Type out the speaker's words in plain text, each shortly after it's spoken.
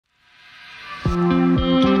Hello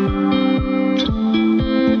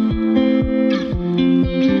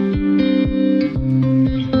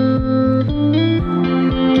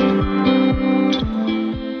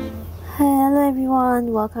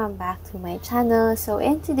everyone, welcome back to my channel. So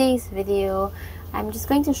in today's video, I'm just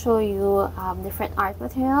going to show you different art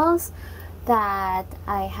materials that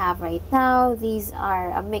I have right now. These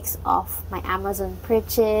are a mix of my Amazon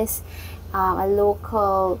purchase, a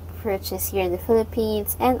local purchase here in the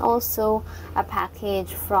Philippines, and also a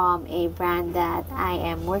package from a brand that I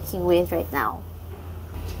am working with right now.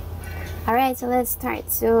 Alright, so let's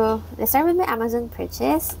start. So let's start with my Amazon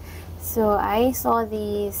purchase. So I saw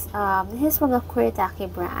these, this is from the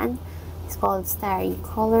Kuretake brand. It's called Starry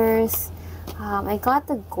Colors. I got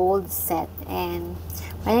the gold set, and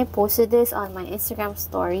when I posted this on my Instagram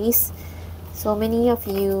stories, so many of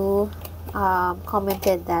you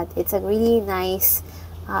commented that it's a really nice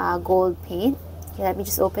gold paint. Okay, let me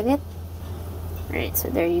just open it. Alright, so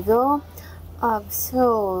there you go.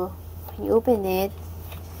 So when you open it,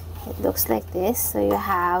 it looks like this. So you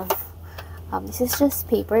have this is just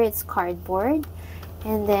paper, it's cardboard,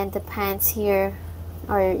 and then the pants here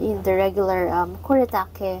are in the regular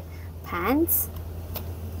Kuretake pants.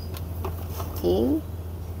 Okay,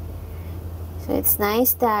 so it's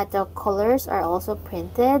nice that the colors are also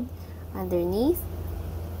printed underneath.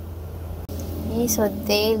 Okay, so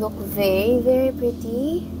they look very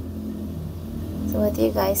pretty. So what do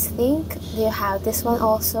you guys think? Do you have this one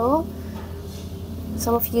also?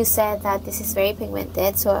 Some of you said that this is very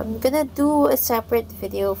pigmented, so I'm gonna do a separate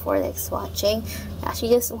video for like swatching. I actually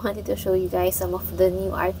just wanted to show you guys some of the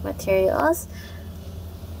new art materials.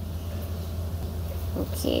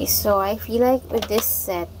 Okay, so I feel like with this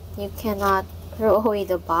set, you cannot throw away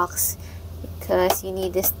the box because you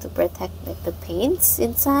need this to protect like the paints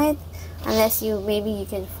inside, unless maybe you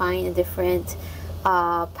can find a different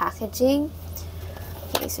packaging.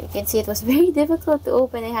 Okay, so you can see it was very difficult to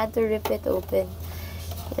open. I had to rip it open.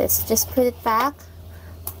 Let's just put it back.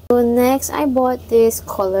 So next, I bought this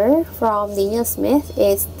color from Daniel Smith.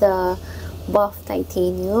 It's the Buff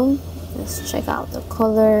Titanium. Let's check out the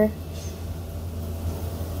color.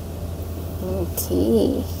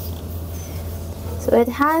 Okay, so it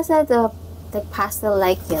has the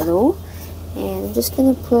pastel-like yellow, and I'm just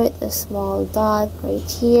gonna put a small dot right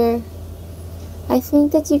here. I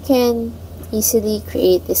think that you can easily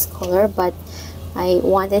create this color, but I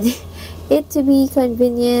wanted it to be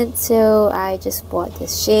convenient, so I just bought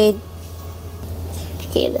this shade.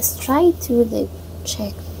 Okay, let's try to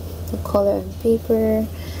check the color on paper.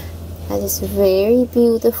 That is very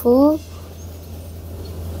beautiful.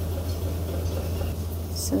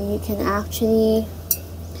 So you can actually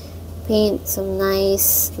paint some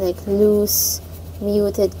nice loose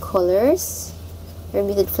muted colors, or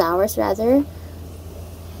muted flowers rather.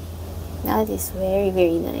 That is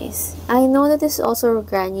very nice. I know that it's also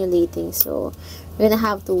granulating, so we're gonna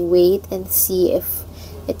have to wait and see if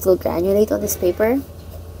it will granulate on this paper.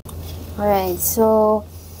 Alright, so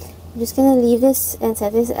I'm just gonna leave this and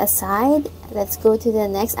set this aside. Let's go to the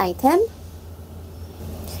next item.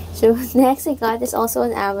 So next I got this also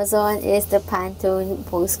on Amazon is the Pantone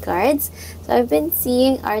postcards. So I've been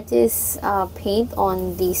seeing artists paint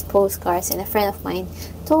on these postcards, and a friend of mine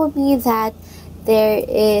told me that there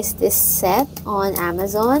is this set on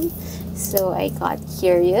Amazon, so I got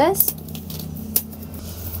curious.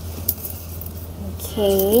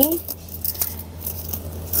 Okay,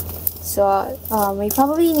 so we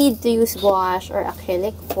probably need to use gouache or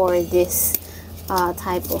acrylic for this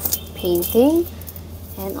type of painting.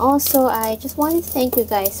 And also, I just wanted to thank you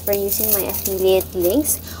guys for using my affiliate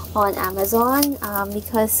links on Amazon.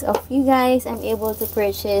 Because of you guys, I'm able to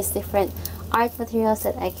purchase different art materials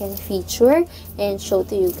that I can feature and show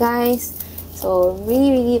to you guys. So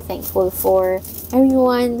really thankful for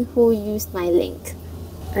everyone who used my link.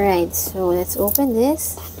 Alright, so let's open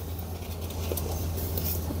this.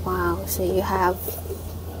 Wow, so you have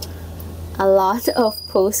a lot of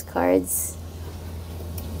postcards.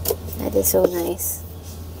 That is so nice.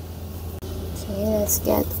 Okay, let's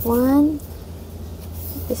get one.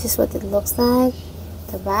 This is what it looks like,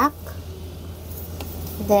 the back.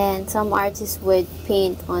 Then some artists would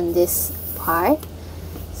paint on this part,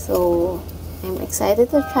 so I'm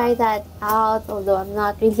excited to try that out, although I'm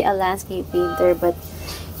not really a landscape painter, but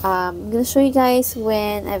I'm gonna show you guys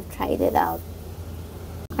when I've tried it out.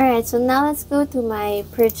 Alright, so now let's go to my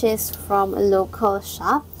purchase from a local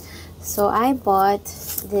shop. So I bought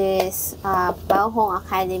this Baohong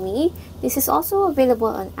Academy. This is also available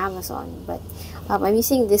on Amazon, but I'm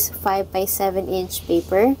using this 5x7"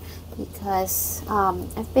 paper because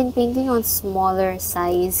I've been painting on smaller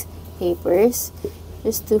size papers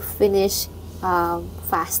just to finish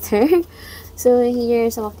faster. So here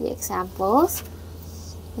are some of the examples.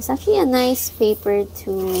 It's actually a nice paper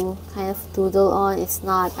to kind of doodle on. It's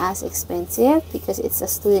not as expensive because it's a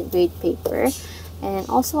student grade paper. And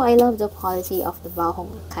also, I love the quality of the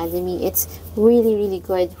Bahong Academy. It's really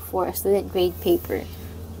good for a student grade paper.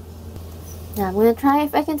 Now, I'm going to try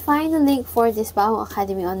if I can find a link for this Bahong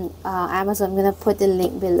Academy on Amazon. I'm going to put the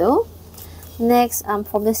link below. Next,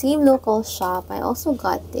 from the same local shop, I also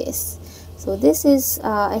got this. So this is,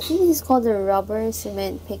 I think this is called the rubber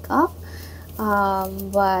cement pickup.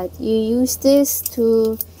 But you use this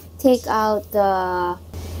to take out the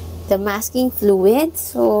masking fluid.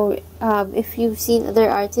 So if you've seen other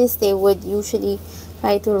artists, they would usually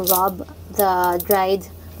try to rub the dried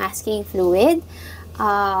masking fluid,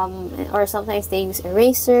 or sometimes they use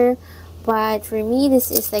eraser. But for me,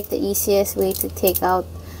 this is like the easiest way to take out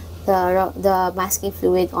the masking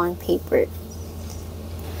fluid on paper.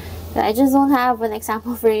 I just don't have an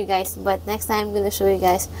example for you guys, but next time I'm going to show you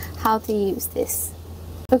guys how to use this.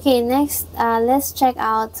 Okay, next, let's check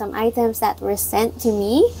out some items that were sent to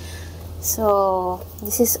me. So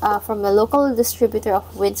this is from a local distributor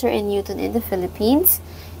of Winsor & Newton in the Philippines,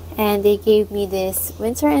 and they gave me this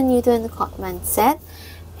Winsor & Newton Cotman set,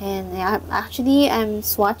 and I'm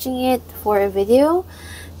swatching it for a video.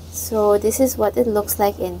 So this is what it looks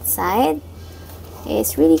like inside.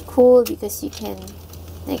 It's really cool because you can,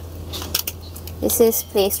 like, this is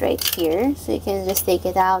placed right here, so you can just take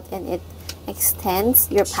it out and it extends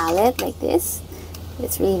your palette like this.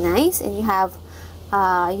 It's really nice. And you have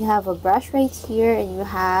a brush right here, and you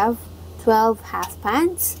have 12 half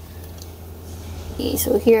pans. Okay,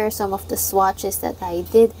 so here are some of the swatches that I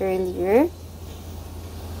did earlier.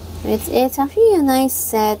 It's actually a nice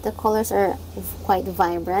set. The colors are quite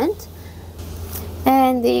vibrant.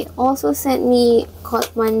 And they also sent me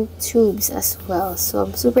Cotman tubes as well. So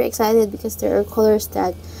I'm super excited because there are colors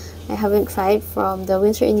that I haven't tried from the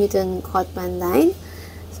Winsor & Newton Cotman line.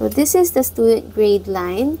 So this is the student grade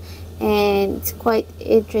line, and it's quite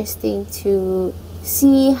interesting to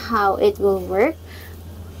see how it will work.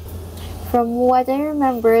 From what I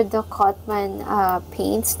remember, the Cotman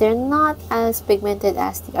paints, they're not as pigmented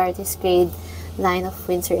as the artist grade line of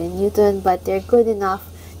Winsor & Newton, but they're good enough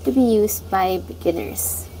to be used by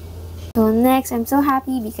beginners. So next, I'm so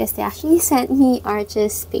happy because they actually sent me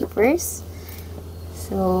Arches papers.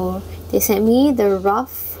 So they sent me the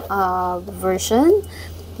rough version.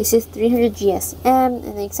 This is 300 GSM, and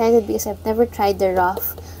I'm excited because I've never tried the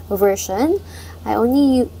rough version. I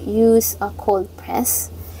only use a cold press.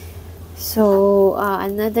 So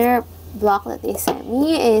another block that they sent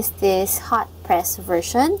me is this hot press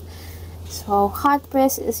version. So hot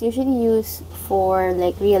press is usually used for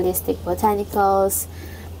like realistic botanicals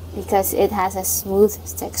because it has a smooth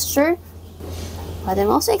texture. But I'm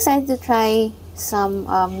also excited to try some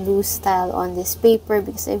loose style on this paper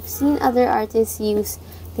because I've seen other artists use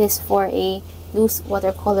this for a loose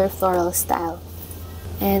watercolor floral style.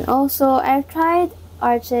 And also, I've tried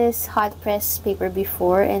Arches hot press paper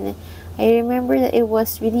before, and I remember that it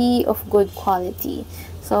was really of good quality.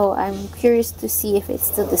 So I'm curious to see if it's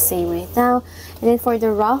still the same right now. And then for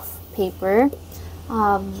the rough paper,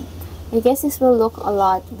 I guess this will look a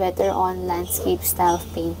lot better on landscape style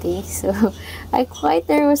of painting. So I'm quite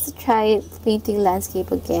nervous to try painting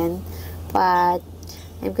landscape again, but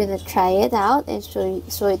I'm gonna try it out and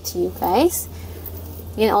show it to you guys.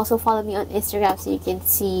 You can also follow me on Instagram so you can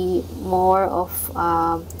see more of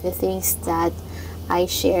the things that I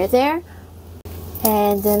share there.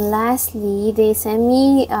 And then lastly, they sent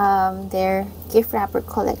me their gift wrapper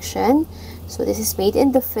collection. So this is made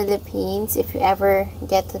in the Philippines. If you ever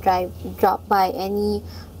get to drop by any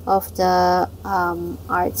of the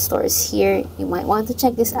art stores here, you might want to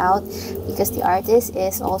check this out because the artist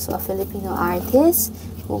is also a Filipino artist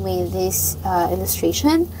who made this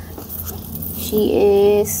illustration. She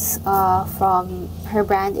is her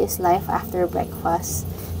brand is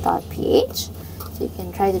lifeafterbreakfast.ph, so you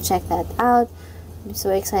can try to check that out. I'm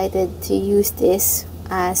so excited to use this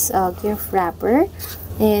as a gift wrapper,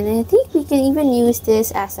 and I think we can even use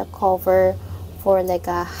this as a cover for like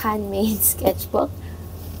a handmade sketchbook.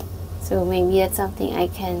 So maybe that's something I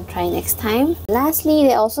can try next time. Lastly,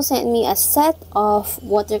 they also sent me a set of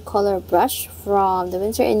watercolor brush from the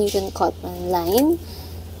Winsor & Newton Cotman line.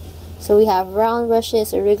 So we have round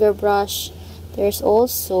brushes, a rigger brush. There's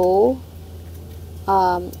also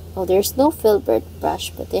there's no filbert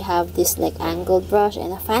brush, but they have this like angled brush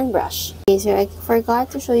and a fan brush. Okay, so I forgot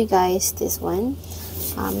to show you guys this one.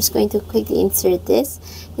 I'm just going to quickly insert this.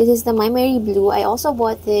 This is the My Mary Blue. I also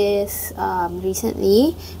bought this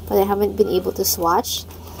recently, but I haven't been able to swatch.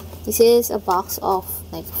 This is a box of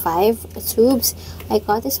like 5 tubes. I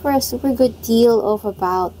got this for a super good deal of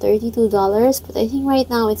about $32, but I think right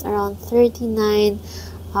now it's around $39.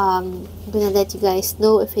 I'm gonna let you guys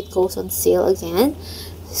know if it goes on sale again.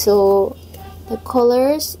 So the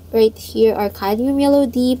colors right here are cadmium yellow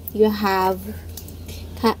deep, you have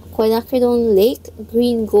quinacridone lake,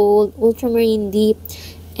 green gold, ultramarine deep,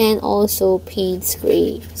 and also Payne's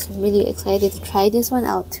gray. So I'm really excited to try this one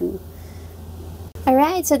out too.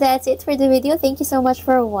 Alright, so that's it for the video. Thank you so much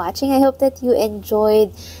for watching. I hope that you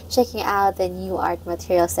enjoyed checking out the new art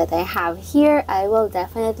materials that I have here. I will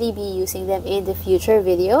definitely be using them in the future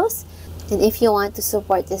videos. And if you want to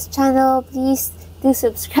support this channel, please do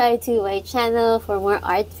subscribe to my channel for more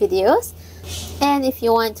art videos. And if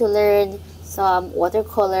you want to learn some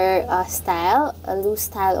watercolor style, a loose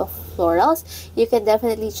style of florals, you can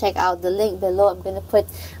definitely check out the link below. I'm going to put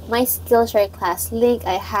my Skillshare class link.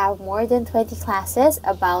 I have more than 20 classes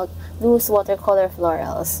about loose watercolor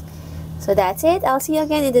florals. So that's it. I'll see you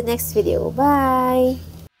again in the next video. Bye!